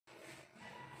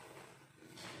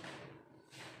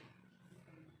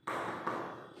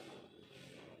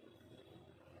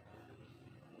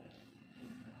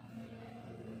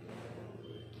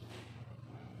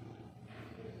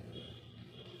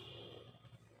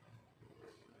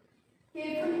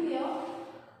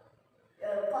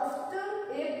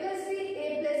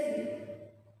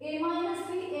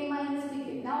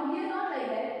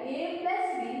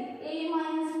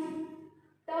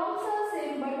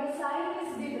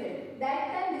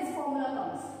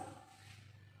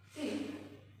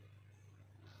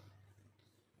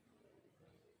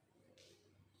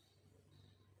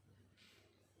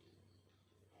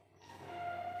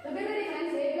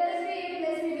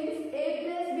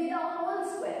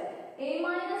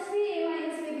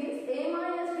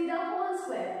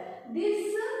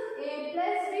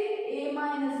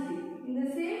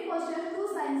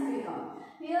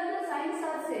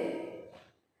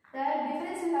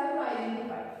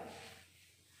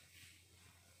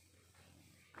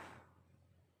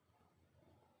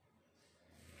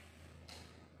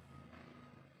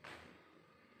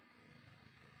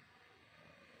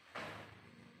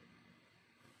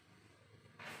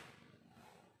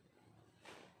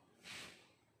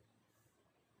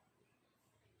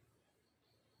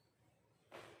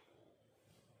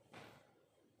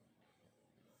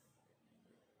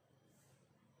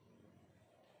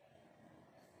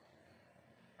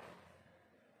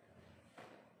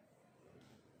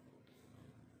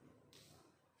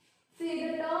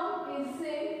is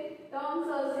same, terms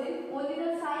are same, only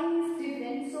the sign is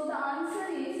different. So the answer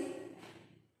is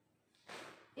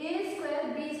a square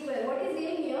b square. What is a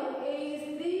here? A is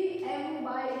 3m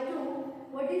by 2.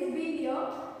 What is b here?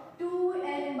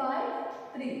 2n by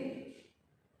 3.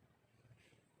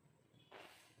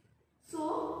 So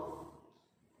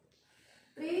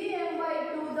 3m by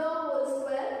 2 the whole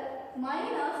square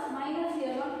minus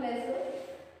here not plus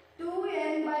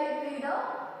 2n by 3 the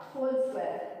whole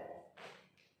square.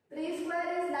 3 square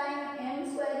is 9, m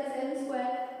square is n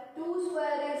square, 2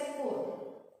 square is 4.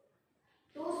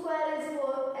 2 square is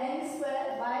 4, n square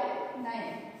by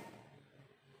 9.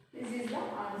 This is the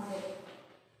answer.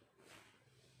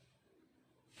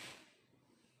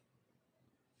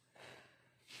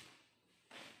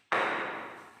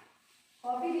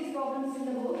 Copy these problems in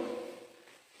the book.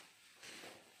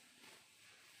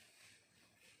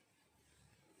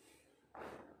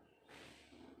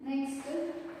 Next.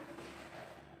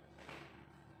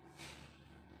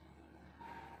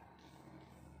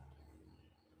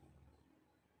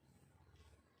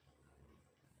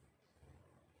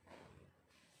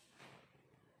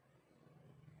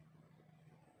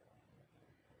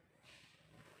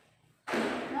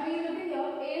 Now you look at here,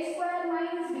 a square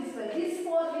minus b square. This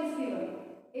form is given.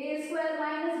 A square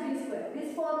minus b square. This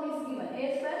form is given. A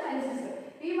square minus b square.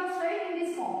 We must write in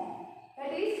this form.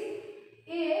 That is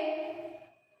a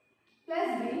plus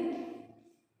b,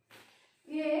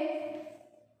 a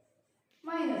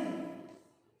minus b.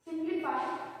 Simplify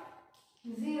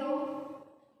 0,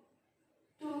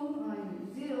 2,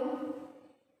 0,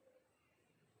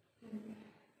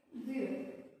 0.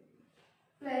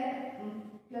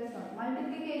 Plus 1.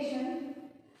 Multiplication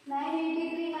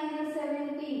 983 minus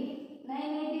 17.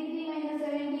 983 minus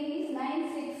 17 is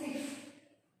 966.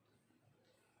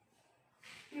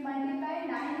 We multiply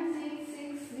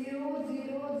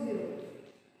 966000.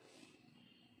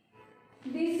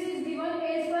 This is given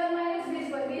a square minus b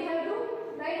square. We have to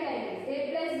write like this: a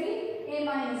plus b, a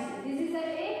minus b. This is the a,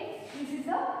 this is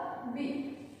the b.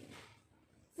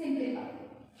 Simplify.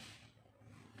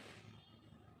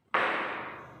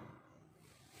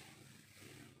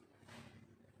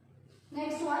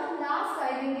 Next one, last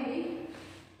identity.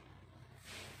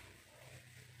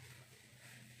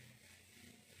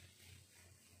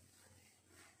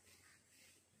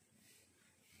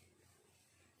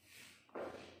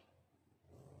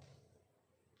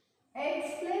 X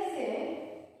plus a,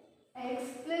 x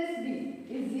plus b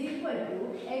is equal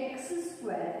to x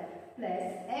square plus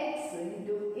x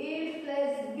into a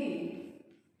plus b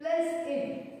plus a.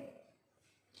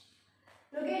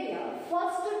 Look at here,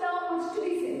 first term must be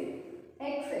same.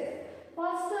 Xs.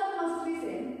 First term must be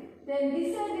same. Then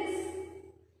this and this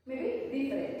may be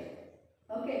different.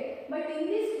 Okay. But in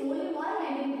this only one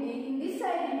identity, in this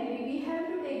identity we have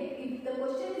to take, if the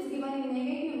question is given in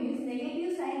negative means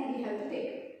negative sign we have to take.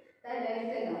 That I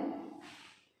will tell now.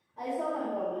 I solve one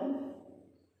problem.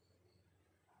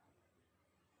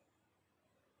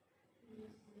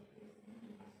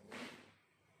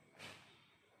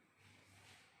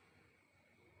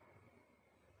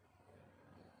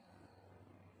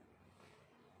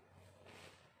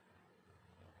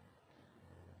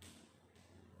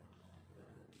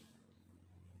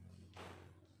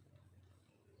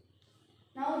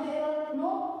 Now there are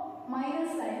no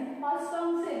minus sign. First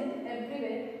term same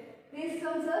everywhere. These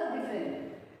terms are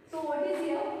different. So what is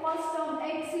here? First term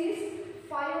x is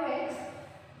 5x.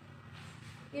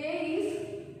 A is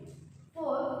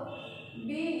 4. B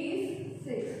is 6.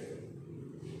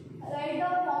 Write the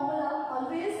formula.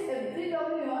 Always every term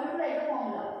you want to write the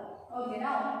formula. Okay,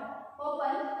 now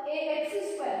open ax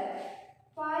square.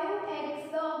 5x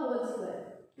the whole square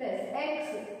plus x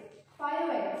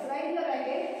 5x. Write in the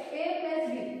bracket a plus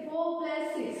b 4 plus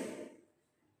 6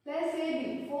 plus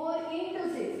ab 4 into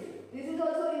 6. This is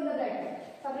also in the bracket.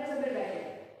 Separate bracket.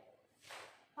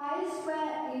 5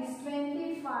 square is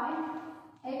 25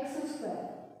 x square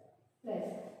plus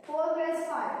 4 plus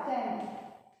 5 10.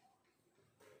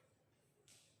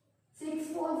 6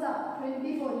 4s are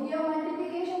 24. Here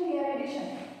multiplication, here addition.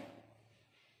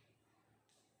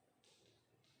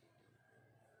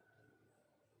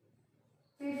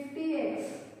 50x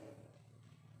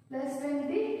plus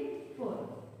 24.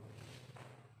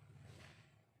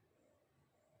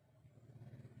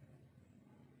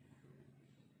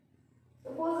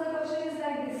 Suppose the question is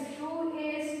like this: 2a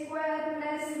square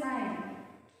plus 9.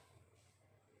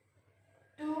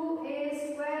 2a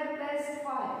square plus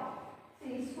 5.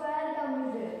 See, square term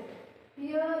is there.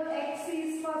 Here x is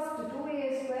first 2a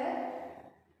square.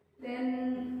 Then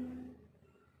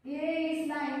a is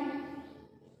 9.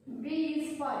 B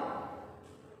is 5.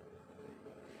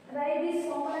 Write this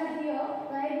formula here.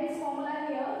 Write this formula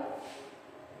here.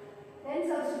 Then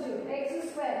substitute x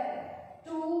square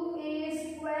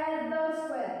 2a square the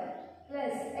square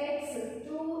plus x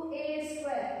 2a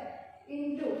square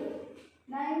into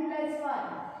 9 plus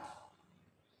 5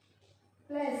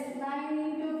 plus 9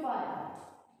 into 5.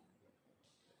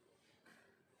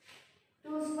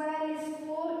 2 square is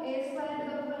 4, a square to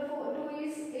the power 4, 2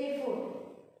 is a4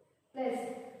 plus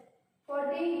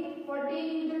 40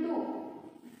 into 2,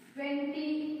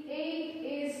 28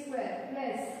 a square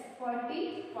plus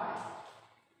 45.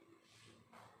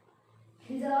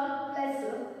 These are all plus.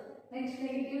 Next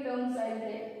negative terms I will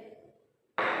take.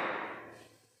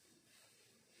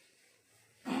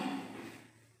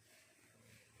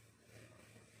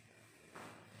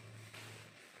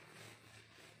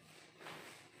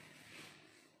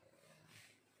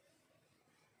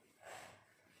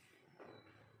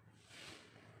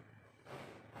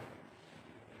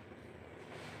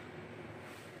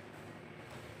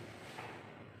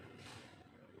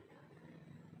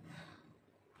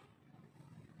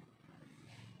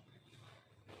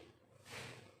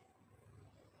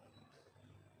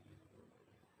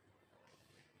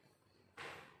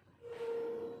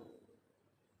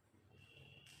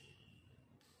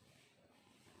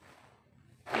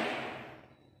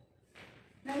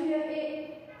 Now here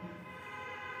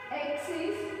x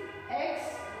is x,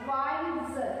 y,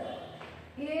 z.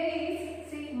 A is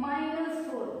see minus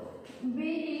 4. B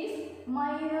is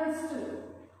minus 2.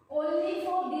 Only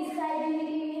for this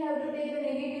identity we have to take the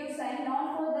negative sign,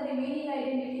 not for the remaining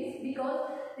identities, because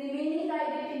remaining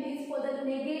identities for the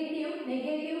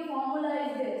negative formula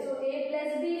is there. So a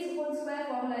plus b is whole square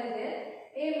formula is there.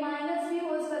 A minus b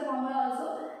whole square formula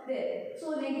also there.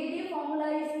 So negative formula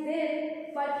is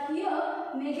there, but here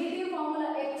negative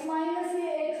formula x minus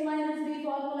a, x minus b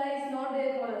formula is not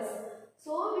there for us.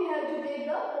 So we have to take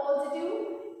the positive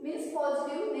means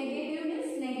positive, negative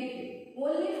means negative.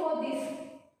 Only for this,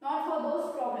 not for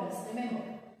those problems, remember.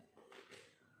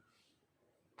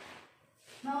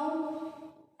 Now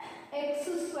x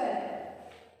square.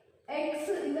 X,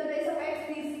 in the place of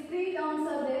x, these three terms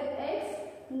are there. X,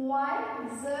 y,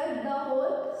 z the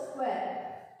whole square.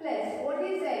 Plus, what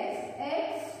is x?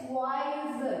 X,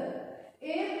 y, z.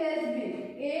 A plus b.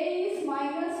 A is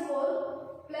minus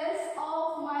 4 plus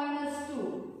of minus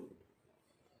 2.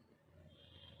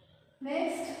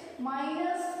 Next,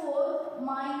 minus 4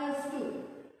 minus 2.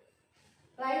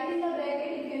 Write in the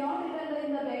bracket. If you cannot write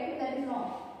in the bracket, that is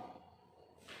wrong.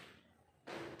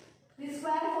 This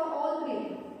square for all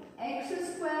three.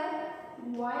 X square,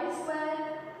 y square,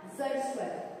 z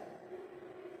square.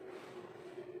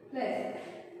 Plus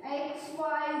x,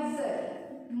 y, z.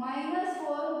 Minus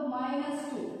 4 minus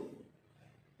 2.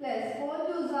 Plus 4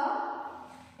 2s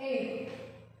are 8.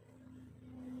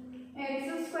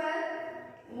 X square,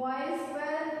 y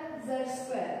square, z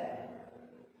square.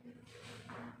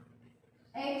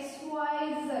 X,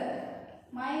 y, z.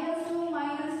 Minus 2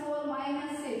 minus 4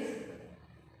 minus 6.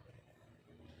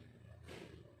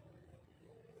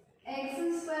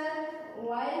 X square,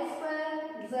 y square,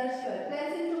 z square.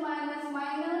 Plus into minus,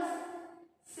 minus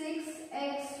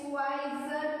 6x, y,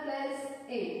 z plus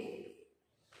 8.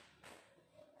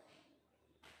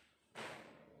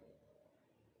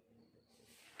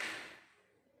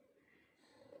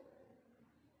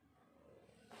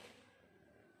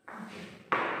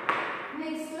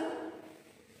 Next,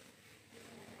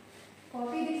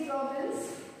 copy these problems.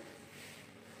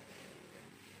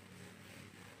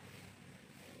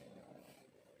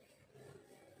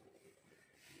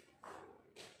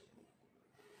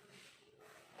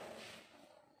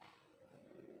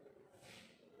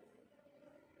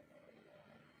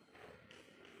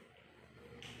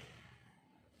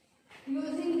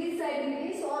 Using this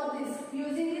identity, solve this.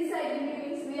 Using this identity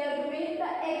means we have to make the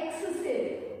x step.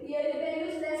 Here you can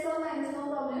use less or minus, no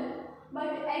problem.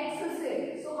 But x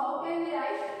step. So how can we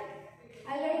write?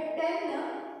 I write 10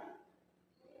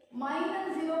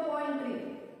 minus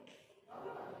 0.3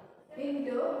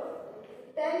 into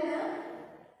 10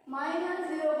 minus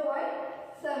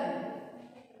 0.7.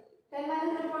 10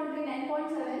 minus 0.3,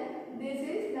 9.7. This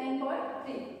is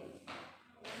 9.3.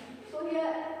 So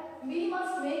here we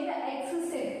must make the x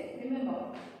step. Remember,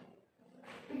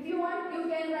 if you want, you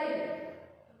can write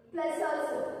plus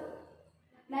also.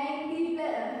 90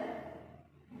 plus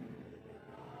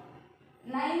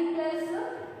 9 plus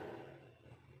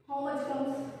how much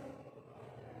comes?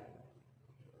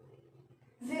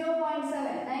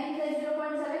 0.7. 9 plus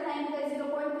 0.7, 9 plus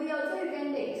 0.3 also you can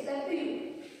take. It's up to you.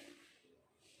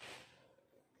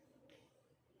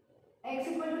 X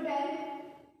equal to 10.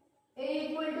 A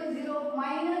equal to 0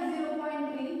 minus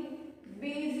 0.3, B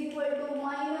is equal to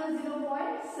minus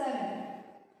 0.7.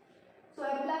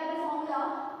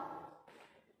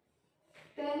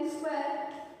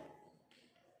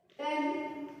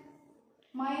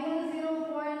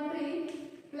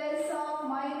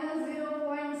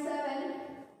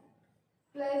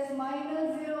 minus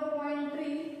 0.3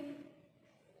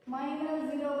 minus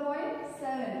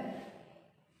 0.7.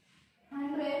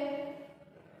 100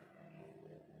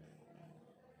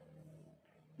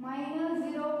 minus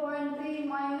 0.3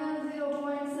 minus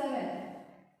 0.7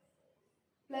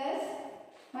 plus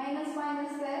minus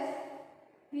minus plus.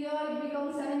 Here it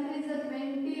becomes 7 is the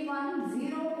 21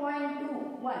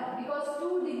 0.21 because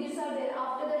 2 digits are there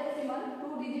after the decimal.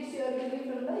 2 digits here will be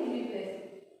from the unit place.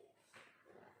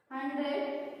 100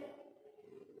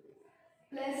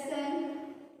 plus 10.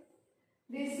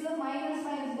 This minus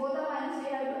minus both are minus, we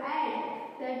have to add.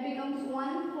 That becomes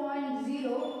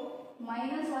 1.0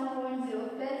 minus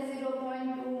 1.0 plus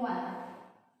 0.21.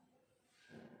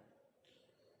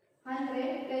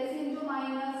 100 plus into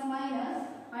minus minus.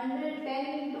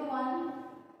 110 into 1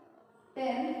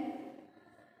 10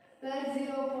 plus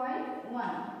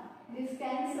 0.1. This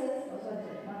cancels. Oh sorry,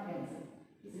 not cancel.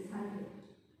 This is 100.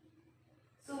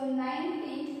 So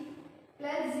 90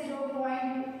 plus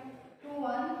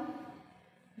 0.21.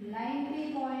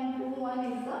 90.21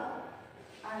 is the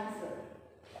answer.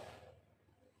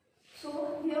 So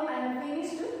here I have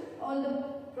finished all the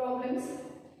problems.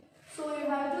 So you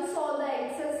have to solve the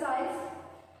exercise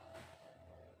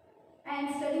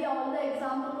and study all the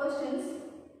example questions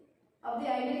of the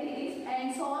identities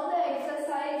and solve the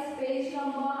exercise page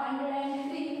number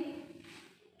 103.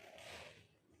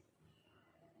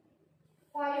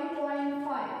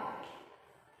 5.5.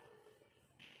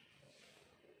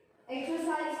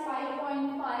 Exercise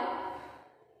 5.5.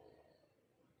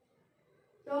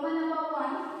 Roman number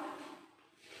 1,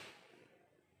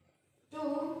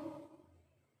 2,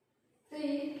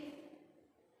 3,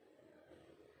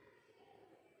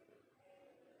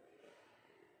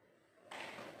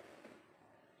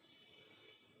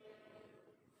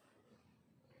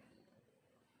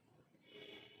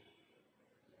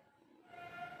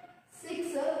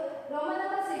 6. Roman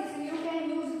number 6, you can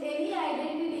use any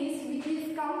identities which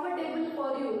is comfortable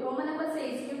for you. Roman number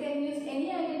 6, you can use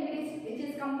any identities which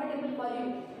is comfortable for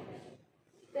you.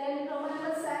 Then Roman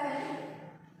number 7,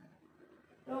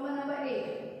 Roman number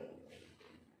 8.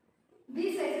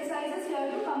 These exercises you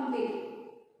have to complete.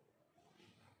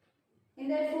 In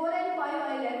that 4 and 5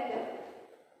 I left.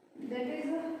 That is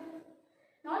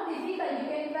not difficult. You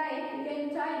can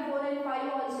try 4 and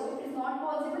 5 also. If it is not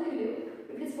possible, you leave.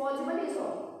 If it is possible, you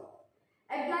solve.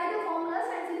 Apply the formulas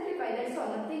and simplify. That's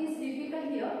all. Nothing is difficult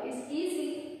here. It's easy,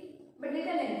 but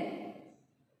little lengthy.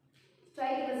 Try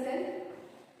it yourself.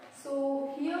 So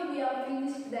here we have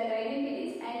finished that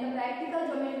identities and the practical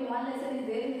geometry 1 lesson is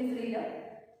there in this reader.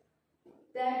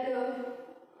 That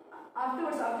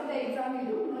afterwards, after the exam we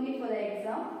do. No need for the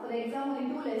exam. For the exam only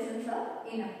 2 lessons are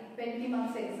enough. 20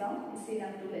 marks exam is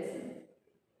enough 2 lessons.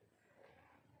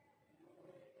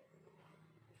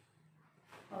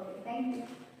 Okay, thank you.